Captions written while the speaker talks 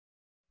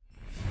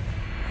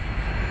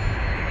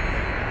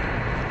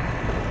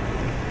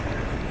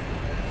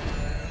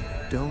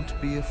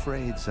Don't be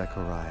afraid,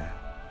 Zechariah.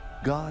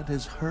 God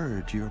has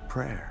heard your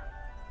prayer.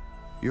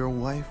 Your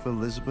wife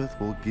Elizabeth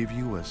will give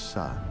you a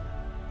son,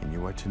 and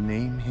you are to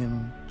name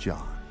him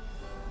John.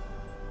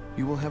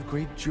 You will have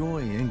great joy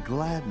and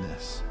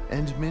gladness,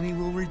 and many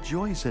will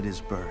rejoice at his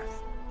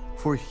birth,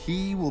 for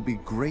he will be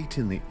great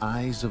in the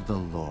eyes of the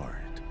Lord.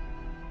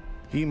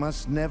 He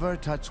must never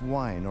touch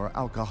wine or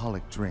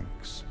alcoholic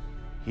drinks.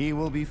 He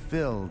will be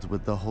filled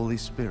with the Holy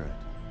Spirit,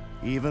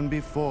 even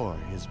before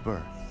his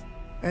birth.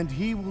 And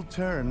he will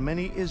turn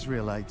many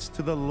Israelites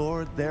to the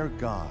Lord their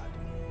God.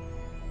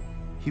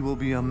 He will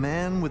be a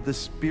man with the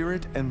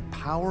spirit and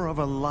power of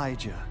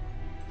Elijah.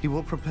 He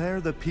will prepare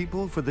the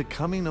people for the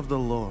coming of the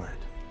Lord.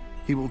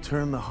 He will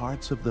turn the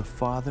hearts of the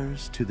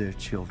fathers to their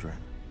children,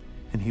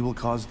 and he will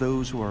cause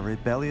those who are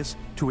rebellious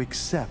to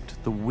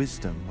accept the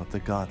wisdom of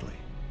the godly.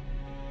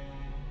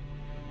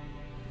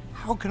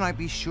 How can I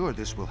be sure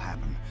this will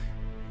happen?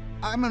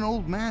 I'm an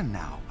old man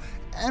now,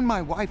 and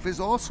my wife is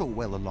also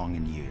well along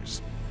in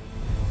years.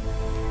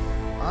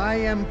 I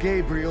am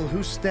Gabriel,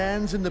 who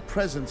stands in the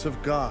presence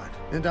of God,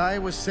 and I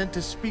was sent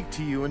to speak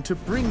to you and to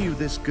bring you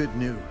this good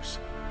news.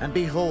 And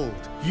behold,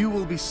 you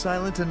will be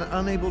silent and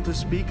unable to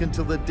speak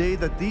until the day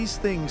that these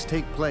things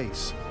take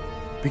place,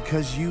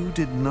 because you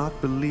did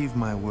not believe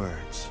my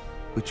words,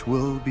 which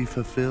will be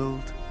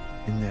fulfilled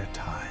in their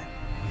time.